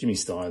players. Jimmy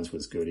Steins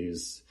was good.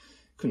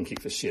 Couldn't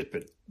kick for shit,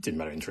 but didn't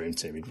matter in Dream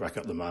Team. He'd rack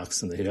up the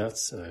marks and the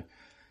hit-outs. So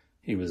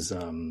he was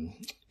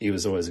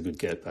always a good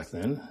get back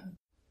then.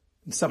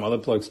 Some other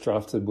blokes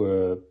drafted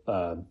were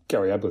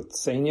Gary Ablett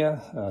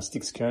Sr.,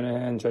 Sticks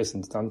Kernahan,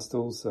 Jason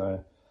Tunstall.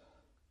 So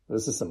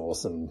this is some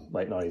awesome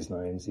late 90s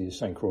names here.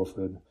 Shane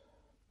Crawford.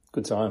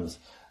 Good times.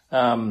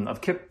 I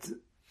came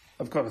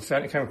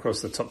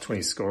across the top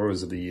 20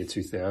 scorers of the year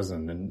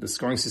 2000, and the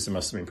scoring system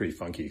must have been pretty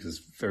funky because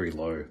it's very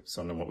low.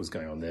 So I don't know what was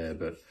going on there,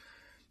 but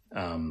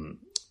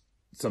some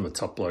of the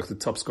top blokes, the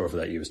top scorer for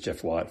that year was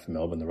Jeff White from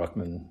Melbourne, the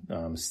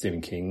ruckman.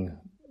 Stephen King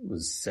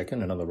was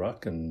second, another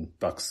ruck, and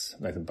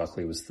Nathan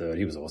Buckley was third.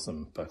 He was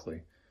awesome,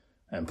 Buckley.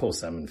 And Paul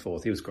Salmon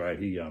fourth. He was great.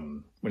 He,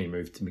 when he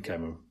moved and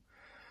became a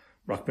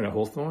ruckman at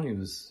Hawthorn, he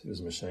was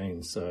a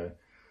machine. So,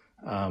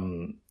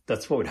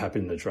 that's what would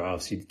happen in the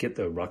drafts. You'd get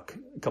a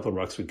couple of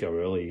rucks would go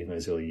early in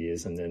those early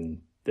years, and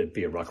then there'd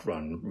be a ruck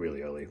run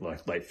really early,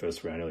 like late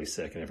first round, early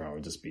second. Everyone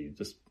would just be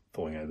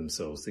pulling over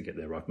themselves to get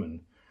their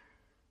ruckman.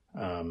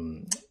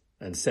 And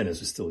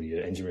centers were still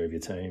your engineer of your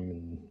team,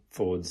 and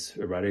forwards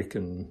erratic,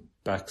 and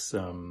backs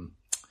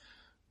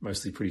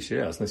mostly pretty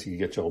shit house, unless you could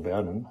get Joel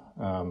Bowden.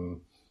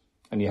 And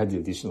you had the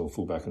additional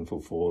fullback and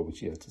full forward,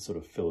 which you had to sort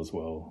of fill as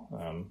well.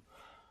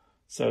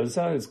 So it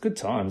was good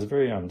times. It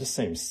very just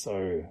seems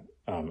so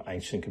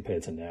ancient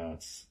compared to now.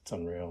 It's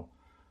unreal.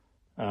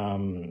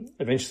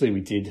 Eventually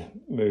we did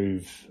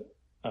move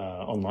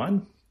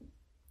online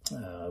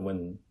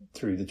when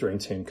through the Dream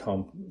Team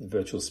comp, the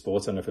virtual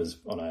sports. I don't know if it was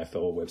on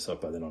AFL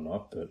website by then or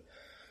not, but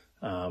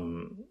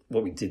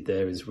what we did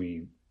there is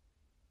we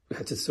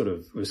had to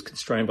it was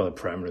constrained by the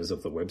parameters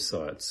of the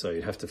website. So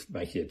you have to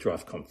make your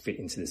draft comp fit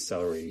into this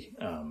salary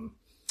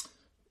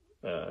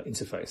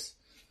interface.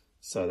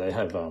 So they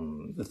have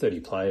the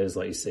 30 players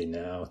like you see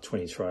now,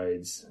 20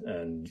 trades,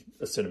 and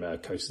a certain amount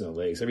of coaches in the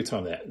league. So every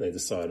time they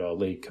decide,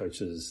 league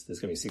coaches, there's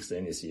going to be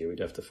 16 this year, we'd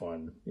have to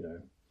find,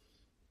 the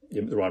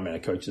right amount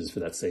of coaches for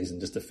that season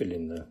just to fit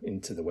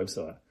into the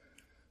website.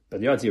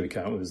 But the idea we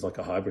came up with was like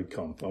a hybrid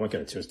comp. I won't go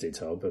into too much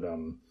detail, but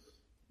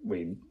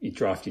you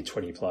draft your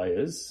 20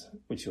 players,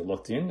 which you're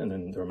locked in, and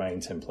then the remaining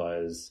 10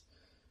 players,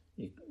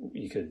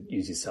 you could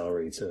use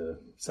your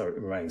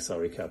remaining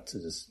salary cap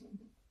to just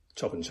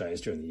chop and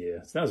change during the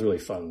year. So that was a really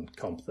fun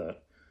comp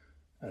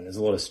and there's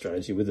a lot of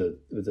strategy with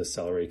the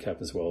salary cap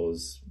as well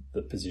as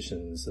the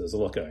positions. There's a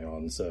lot going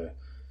on. So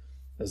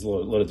there's a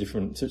lot of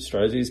different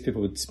strategies.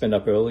 People would spend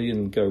up early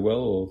and go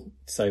well, or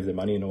save their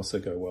money and also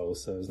go well.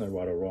 So there's no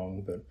right or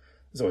wrong, but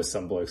there's always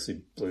some blokes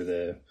who blew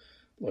their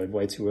load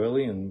way too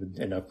early and would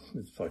end up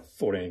with like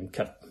 14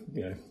 cut,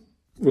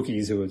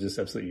 rookies who were just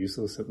absolutely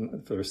useless for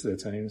the rest of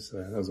their teams. So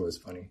that was always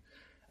funny.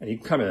 And you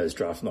come out of those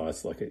draft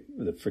nights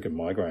with a freaking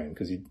migraine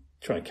because you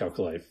try and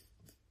calculate,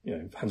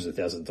 hundreds of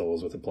thousands of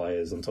dollars worth of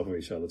players on top of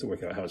each other to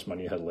work out how much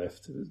money you had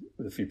left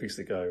with a few picks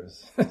to go.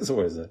 It was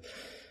always it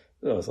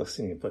was like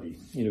sitting at bloody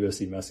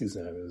university mass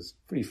exam. It was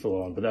pretty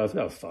full on, but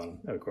they were fun.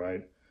 They were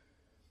great.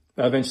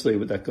 But eventually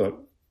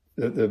the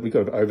we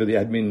got over the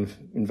admin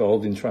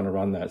involved in trying to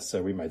run that,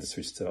 so we made the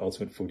switch to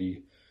Ultimate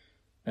Footy,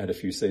 had a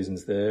few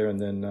seasons there, and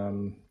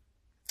then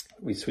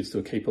we switched to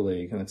a keeper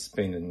league, and it's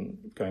been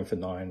going for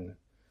 9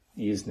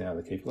 years now,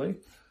 the keeper league.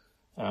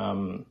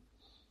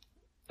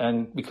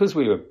 And because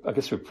we were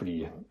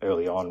pretty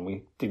early on,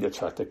 we did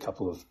attract a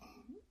couple of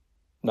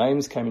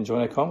names came and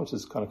joined our comp, which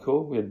is kind of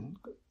cool. We had, I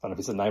don't know if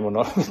it's a name or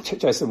not,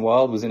 Jason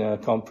Wild was in our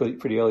comp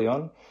pretty early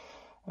on,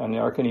 and I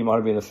reckon he might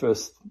have been the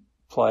first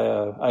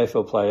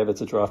AFL player ever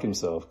to draft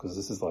himself, because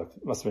this is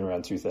must have been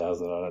around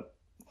 2000. I don't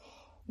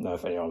know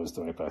if anyone was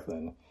doing it back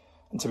then.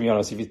 And to be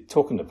honest, if you're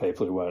talking to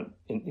people who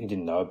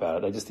didn't know about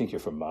it, they just think you're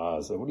from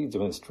Mars. Like, what are you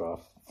doing this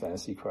draft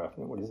fantasy crap?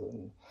 What is it?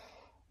 And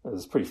it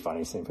was pretty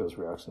funny seeing people's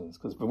reactions,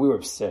 but we were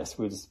obsessed.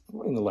 We were just,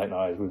 in the late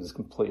 90s, we were just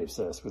completely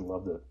obsessed. We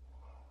loved it.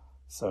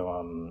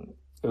 So,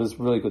 it was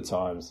really good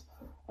times.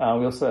 We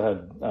also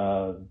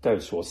had,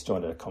 David Schwartz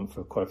joined our comp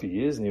for quite a few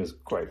years, and he was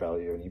great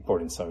value, and he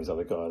brought in some of his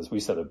other guys. We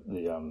set up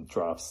the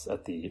drafts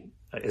at the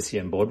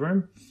SEM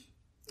boardroom,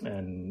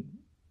 and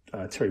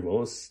Terry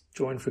Wallace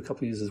joined for a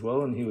couple of years as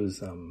well, and he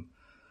was,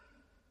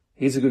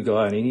 he's a good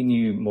guy, and he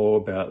knew more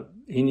about,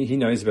 he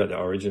knows about the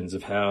origins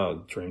of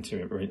how Dream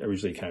Team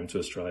originally came to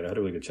Australia. I had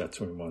a really good chat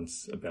to him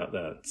once about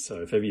that.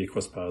 So if ever you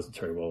cross paths with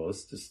Terry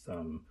Wallace, just,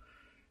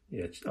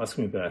 ask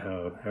him about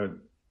how it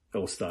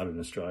all started in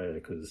Australia,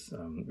 because,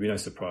 be no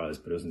surprise,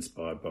 but it was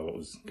inspired by what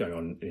was going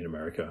on in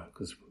America,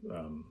 because,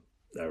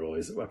 they were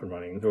always up and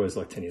running. They're always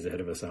 10 years ahead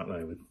of us, aren't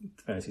they, with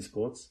fantasy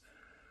sports?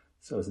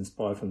 So I was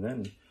inspired from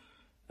then.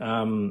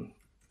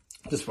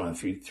 Just run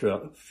through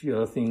a few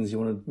other things you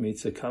wanted me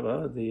to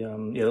cover. The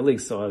league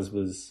size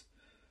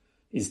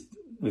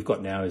we've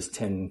got now is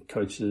 10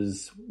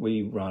 coaches.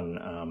 We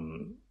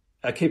run,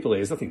 our keeper league,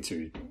 there's nothing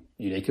too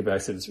unique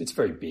about it. It's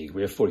very big.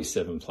 We have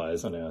 47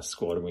 players on our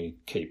squad, and we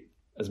keep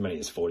as many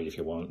as 40 if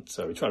you want.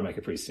 So we try to make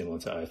it pretty similar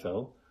to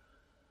AFL.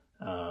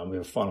 We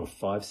have a Final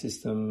 5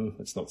 system.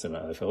 It's not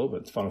similar to AFL,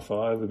 but it's Final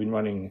 5. We've been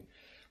running,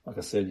 like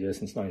I said,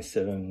 since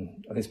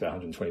 97. I think it's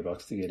about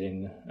 $120 to get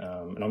in.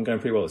 And I'm going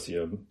pretty well this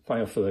year. I'm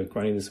playing off for the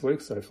granny this week,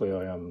 so hopefully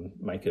I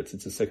make it.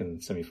 It's a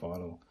second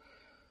semi-final.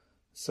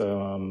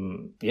 So,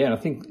 and I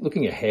think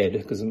looking ahead,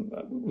 because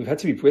we had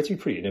to be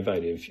pretty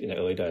innovative in the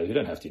early days. We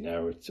don't have to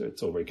now.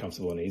 It's all very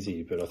comfortable and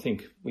easy, but I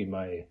think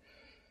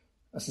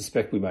I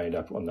suspect we may end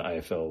up on the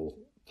AFL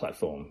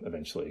platform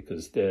eventually,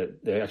 because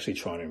they're actually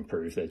trying to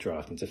improve their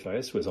draft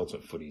interface, whereas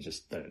Ultimate Footy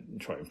just don't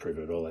try to improve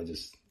it at all.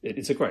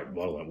 It's a great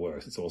model and it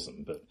works. It's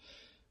awesome, but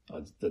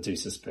I do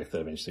suspect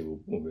that eventually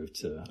we'll move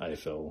to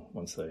AFL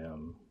once they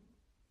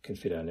can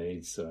fit our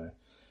needs. So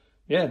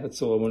yeah,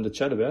 that's all I wanted to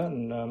chat about,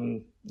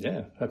 and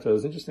hope that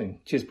was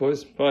interesting. Cheers,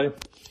 boys. Bye.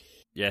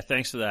 Yeah,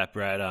 thanks for that,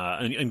 Brad.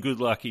 And good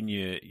luck in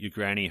your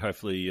granny.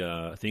 Hopefully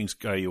things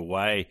go your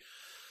way.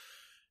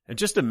 And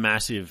just a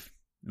massive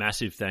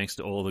thanks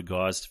to all the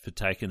guys for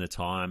taking the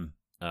time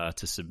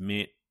to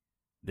submit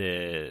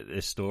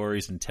their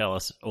stories and tell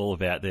us all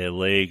about their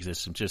leagues. There's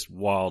some just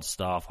wild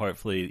stuff.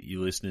 Hopefully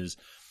you listeners,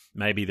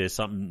 maybe there's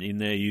something in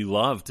there you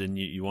loved and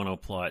you want to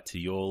apply it to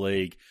your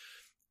league.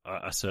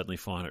 I certainly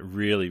find it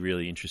really,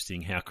 really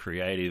interesting how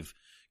creative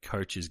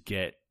coaches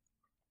get,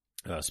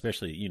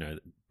 especially,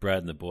 Brad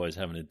and the boys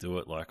having to do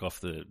it off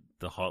the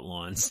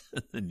hotlines,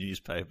 the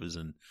newspapers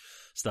and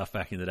stuff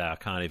back in the day. I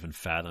can't even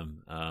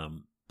fathom.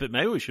 But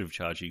maybe we should have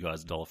charged you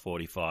guys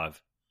 $1.45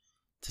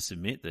 to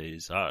submit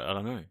these. I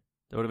don't know.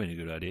 That would have been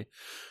a good idea.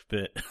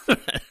 But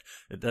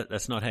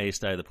that's not how you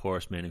stay the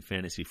poorest man in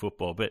fantasy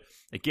football. But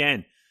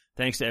again,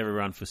 thanks to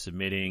everyone for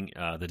submitting.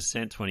 The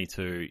Descent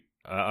 22,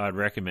 I'd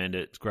recommend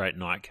it. It's great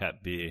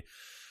nightcap beer.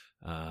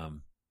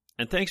 And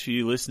thanks for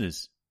you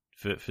listeners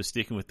for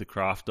sticking with the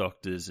Craft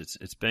Doctors.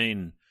 It's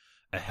been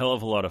a hell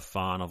of a lot of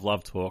fun. I've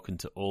loved talking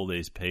to all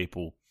these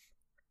people.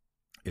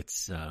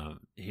 It's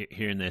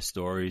hearing their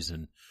stories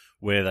and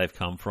where they've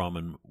come from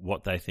and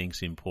what they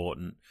think's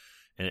important.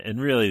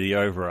 And really the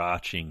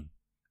overarching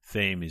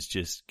theme is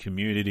just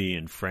community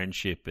and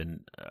friendship. And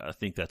I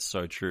think that's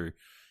so true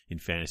in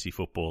fantasy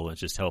football. It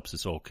just helps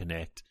us all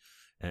connect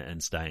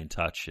and stay in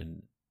touch.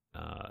 And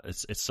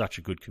it's such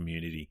a good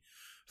community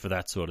for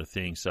that sort of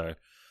thing. So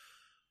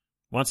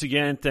once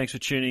again, thanks for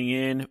tuning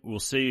in. We'll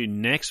see you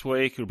next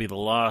week. It'll be the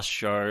last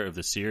show of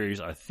the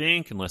series, I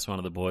think, unless one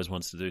of the boys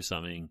wants to do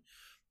something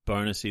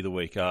bonusy the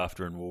week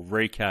after, and we'll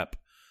recap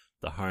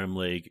the home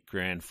league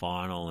grand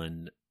final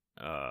and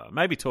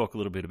maybe talk a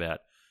little bit about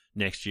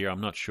next year. I'm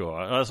not sure.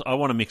 I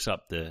want to mix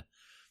up the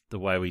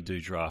way we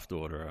do draft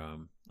order.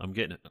 I'm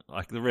getting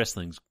the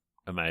wrestling's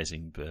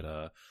amazing,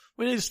 but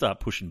we need to start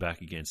pushing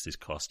back against this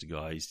Costa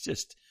guy.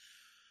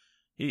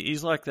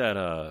 He's like that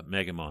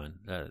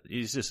Megamind.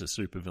 He's just a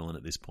supervillain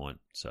at this point.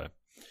 So,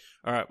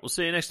 all right, we'll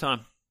see you next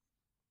time.